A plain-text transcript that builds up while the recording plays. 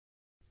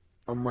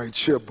I'm right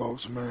here,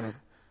 boss man.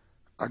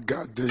 I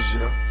got this,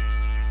 yeah.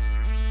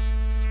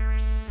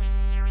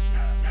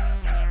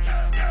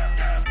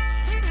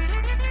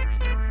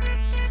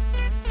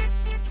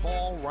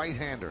 Tall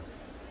right-hander.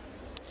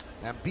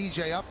 And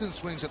B.J. Upton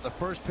swings at the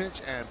first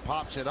pitch and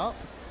pops it up.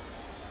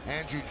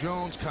 Andruw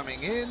Jones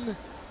coming in.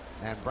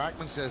 And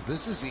Brackman says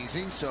this is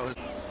easy, so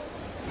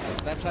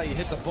that's how you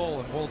hit the bull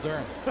in Bull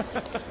Durham.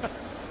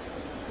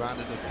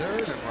 Grounded to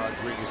third, and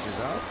Rodriguez is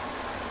out.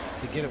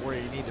 To get it where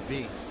you need to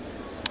be.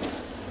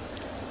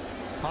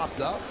 Popped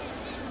up.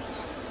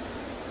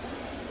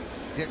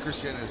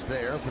 Dickerson is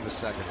there for the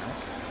second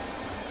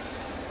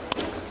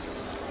out.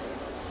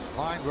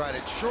 Line right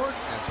at short,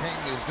 and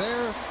Ping is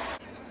there.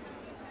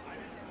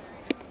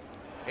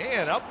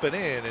 And up and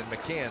in, and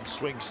McCann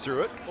swings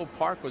through it. Old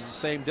Park was the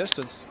same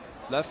distance.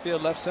 Left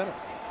field, left center.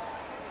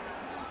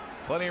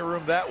 Plenty of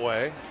room that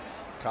way.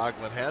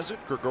 Coghlan has it.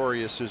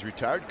 Gregorius is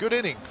retired. Good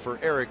inning for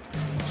Eric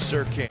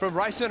Sirkin. From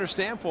right center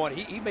standpoint,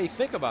 he may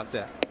think about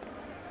that.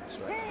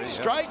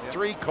 Strike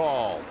three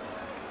called.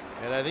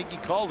 And I think he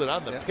called it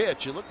on the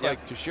pitch. It looked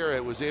like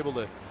Teixeira was able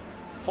to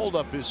hold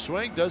up his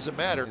swing. Doesn't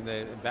matter. In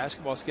the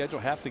basketball schedule,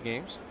 half the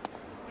games.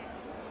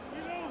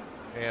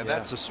 And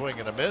that's a swing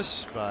and a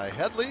miss by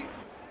Headley.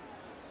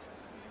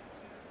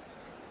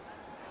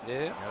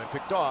 Yeah. And it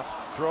picked off.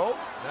 Throw.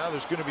 Now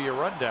there's going to be a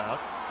rundown.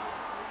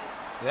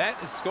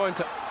 That is going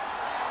to.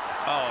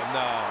 Oh,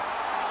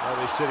 no. Well,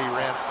 they said he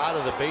ran out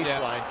of the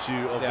baseline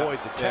to avoid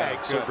the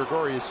tag, so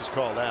Gregorius is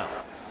called out.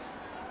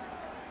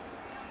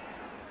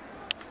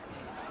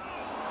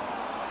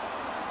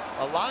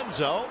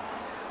 Alonso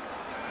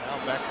now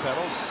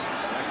backpedals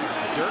back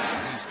on the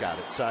dirt. He's got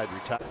it. Side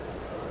retire.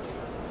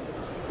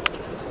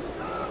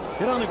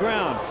 Hit on the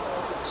ground.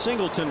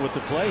 Singleton with the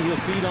play. He'll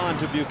feed on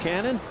to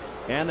Buchanan.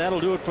 And that'll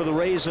do it for the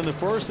Rays in the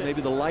first.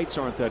 Maybe the lights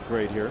aren't that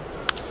great here.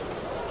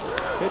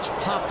 Pitch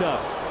popped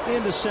up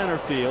into center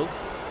field.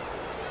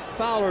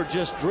 Fowler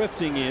just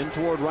drifting in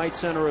toward right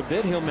center a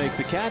bit. He'll make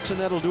the catch, and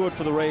that'll do it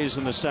for the Rays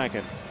in the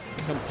second.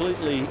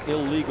 Completely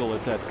illegal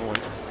at that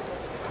point.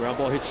 Ground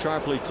ball hit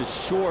sharply to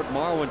short.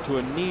 Marwin to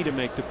a knee to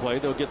make the play.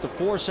 They'll get the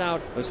force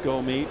out. Let's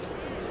go, Meat.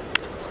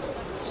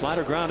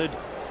 Slider grounded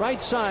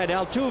right side.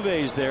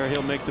 Altuve's there.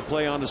 He'll make the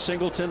play on to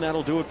Singleton.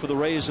 That'll do it for the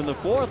Rays in the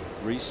fourth.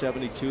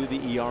 3.72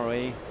 the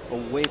ERA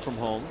away from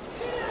home.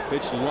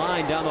 Pitch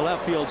line down the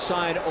left field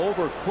side.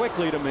 Over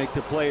quickly to make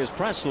the play is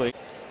Presley.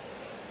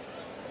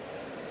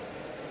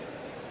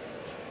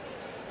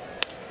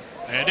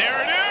 And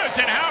there it is.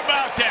 And how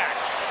about that?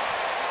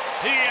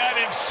 He had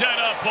him set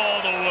up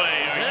all the way.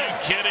 Are you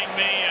kidding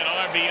me? An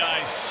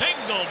RBI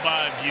single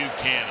by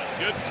Buchanan.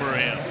 Good for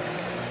him.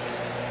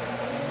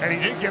 And he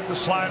did get the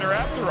slider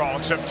after all,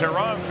 except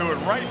Teheran threw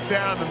it right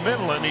down the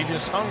middle, and he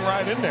just hung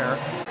right in there.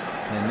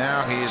 And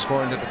now he is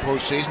going to the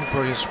postseason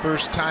for his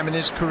first time in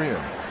his career.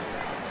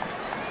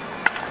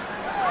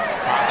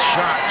 Hot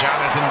shot.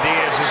 Jonathan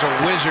Diaz is a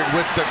wizard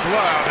with the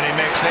glove, and he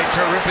makes a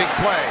terrific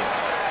play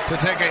to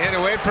take a hit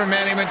away from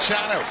Manny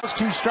Machado. It's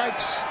 2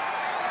 strikes.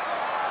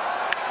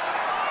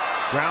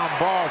 Ground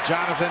ball.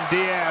 Jonathan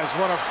Diaz.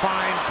 What a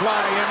fine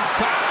play in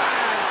time.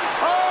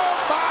 Oh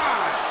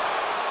my!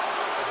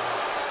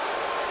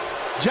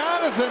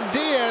 Jonathan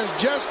Diaz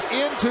just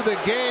into the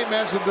game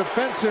as a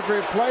defensive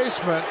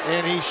replacement,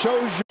 and he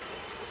shows you.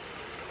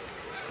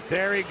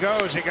 There he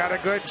goes. He got a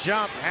good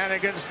jump.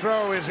 Hannigan's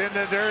throw is in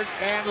the dirt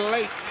and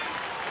late.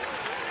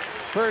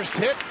 First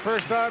hit,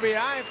 first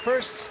RBI,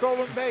 first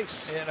stolen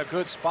base. In a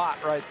good spot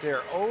right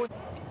there. Oh.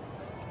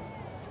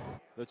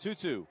 The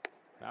 2-2.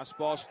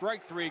 Fastball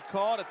strike 3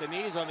 called at the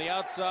knees on the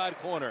outside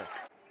corner.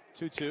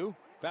 2-2.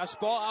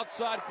 Fastball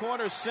outside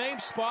corner. Same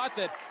spot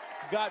that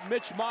got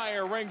Mitch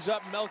Meyer, rings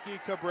up Melky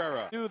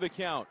Cabrera. To the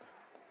count.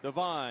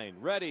 Devine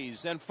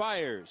readies and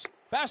fires.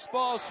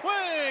 Fastball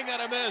swing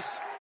and a miss.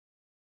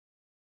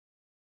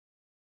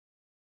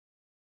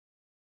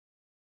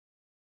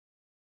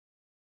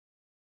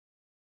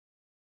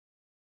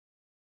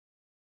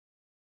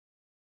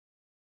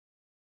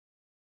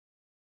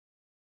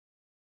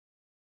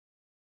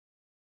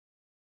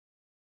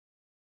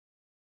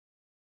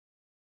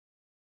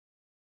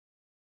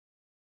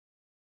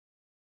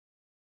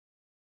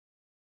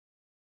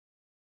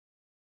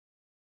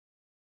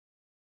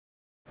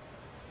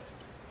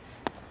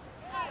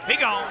 He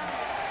gone.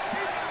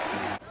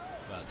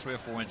 About 3 or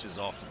 4 inches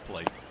off the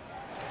plate.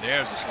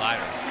 There's the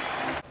slider.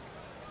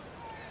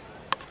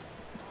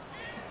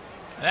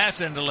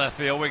 That's into left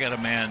field. We got a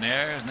man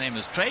there. His name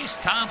is Trace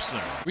Thompson.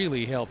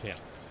 Really help him.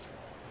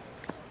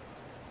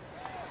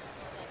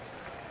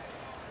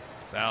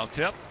 Foul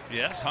tip.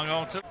 Yes, hung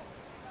on to.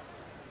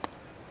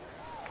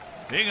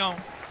 He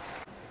gone.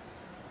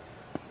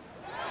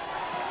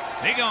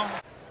 He gone.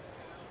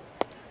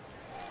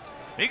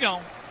 He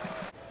gone.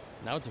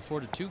 Now it's a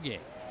 4-2 game.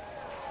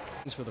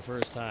 For the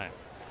first time.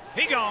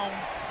 He gone.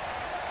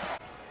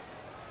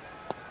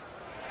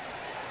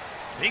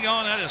 He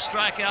gone. That is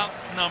strikeout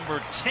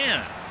number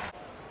 10.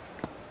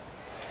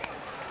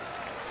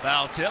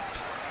 Foul tip.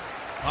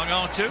 Hung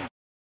on to.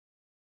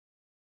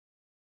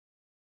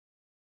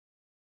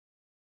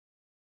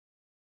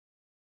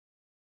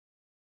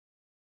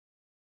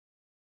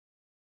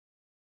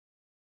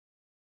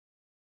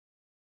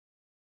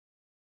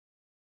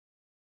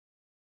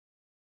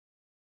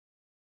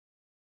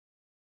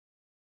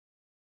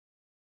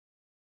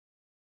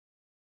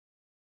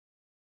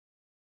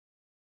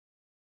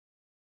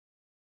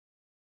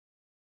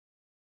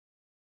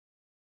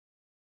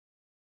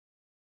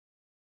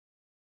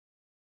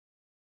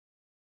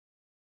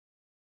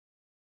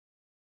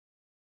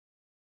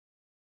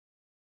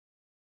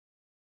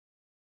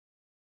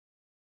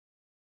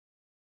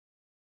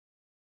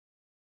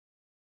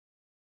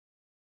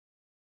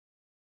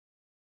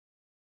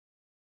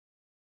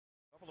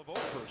 of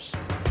Opers.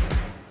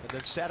 And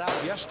then sat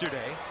out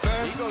yesterday.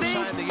 Eagles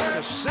signed the end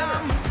of center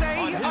on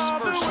his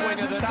first swing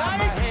of the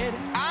night.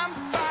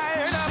 I'm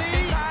fired up See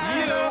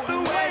you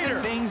later.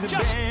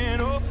 Just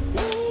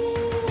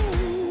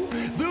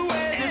the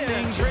way that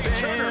things Trey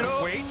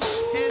Turner waits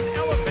and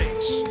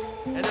elevates.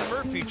 And then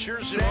Murphy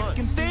cheers him on.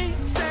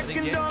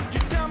 Second, don't you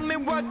tell me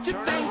what you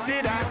think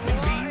that I can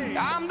be.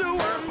 I'm the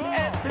one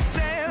at the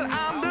sail.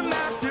 I'm the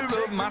master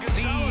of my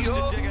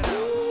CEO.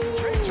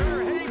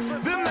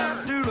 The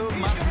master of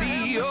my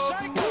CEO.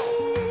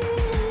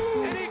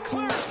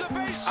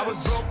 I was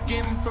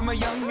broken from a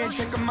young age,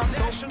 taking my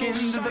soak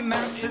into the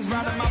masses,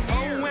 writing my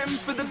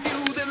poems for the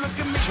few that look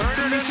at me.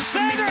 Turner to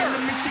center.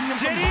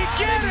 Did he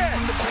get it?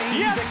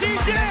 Yes, he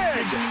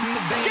did.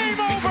 Game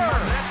over.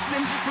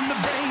 From the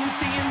brain,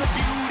 seeing the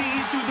beauty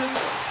through the.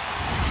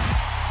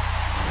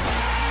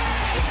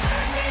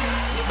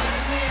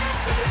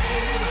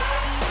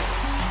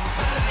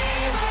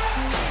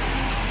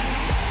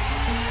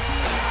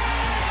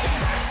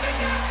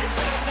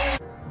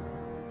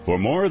 For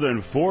more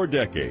than 4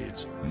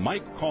 decades,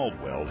 Mike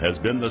Caldwell has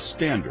been the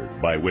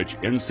standard by which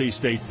NC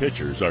State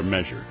pitchers are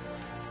measured.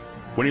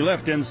 When he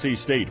left NC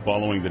State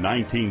following the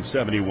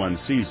 1971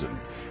 season,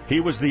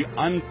 he was the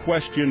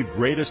unquestioned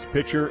greatest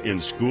pitcher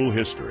in school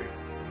history.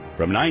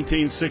 From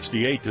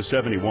 1968 to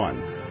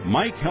 71,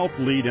 Mike helped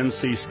lead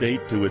NC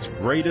State to its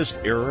greatest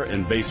era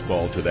in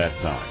baseball to that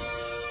time.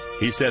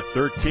 He set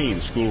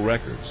 13 school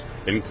records,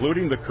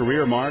 including the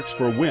career marks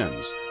for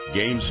wins,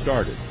 games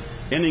started,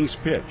 innings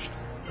pitched,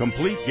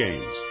 complete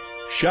games,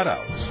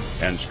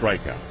 shutouts, and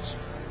strikeouts.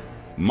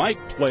 Mike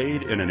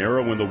played in an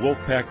era when the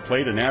Wolfpack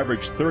played an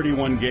average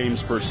 31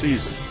 games per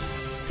season.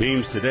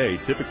 Teams today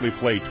typically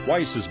play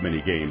twice as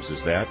many games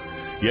as that,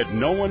 yet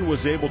no one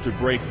was able to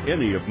break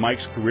any of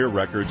Mike's career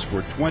records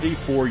for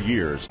 24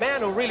 years.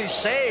 Man who really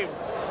saved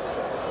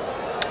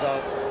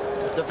the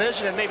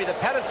division and maybe the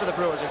pennant for the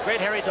Brewers. A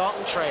great Harry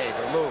Dalton trade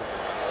or move.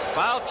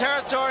 Foul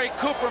territory,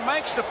 Cooper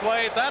makes the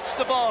play. That's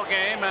the ball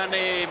game, and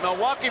the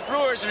Milwaukee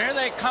Brewers, and here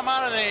they come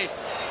out of the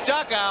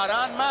dugout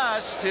en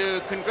masse to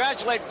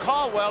congratulate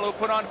Caldwell, who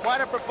put on quite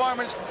a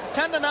performance.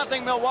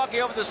 10-0 Milwaukee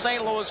over the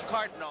St. Louis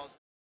Cardinals.